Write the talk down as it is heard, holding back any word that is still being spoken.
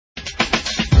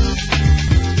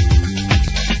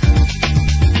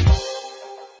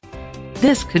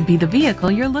this could be the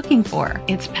vehicle you're looking for.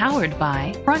 It's powered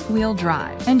by front-wheel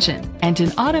drive engine and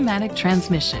an automatic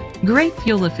transmission. Great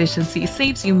fuel efficiency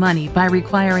saves you money by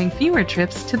requiring fewer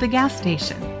trips to the gas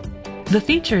station. The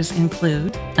features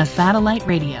include a satellite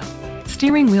radio,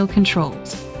 steering wheel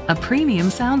controls, a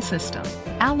premium sound system,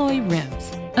 alloy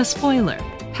rims, a spoiler,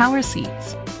 power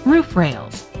seats, roof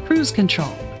rails, cruise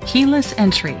control, keyless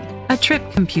entry, a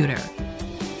trip computer.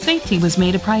 Safety was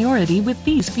made a priority with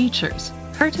these features: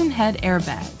 curtain head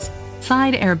airbags,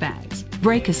 side airbags,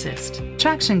 brake assist,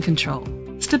 traction control,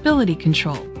 stability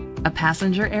control, a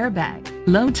passenger airbag,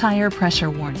 low tire pressure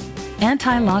warning,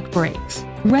 anti-lock brakes.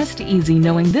 Rest easy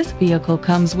knowing this vehicle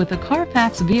comes with a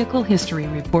Carfax Vehicle History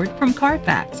Report from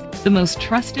Carfax, the most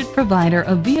trusted provider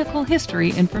of vehicle history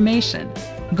information.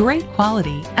 Great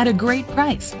quality at a great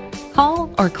price.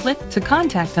 Call or click to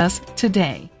contact us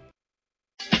today.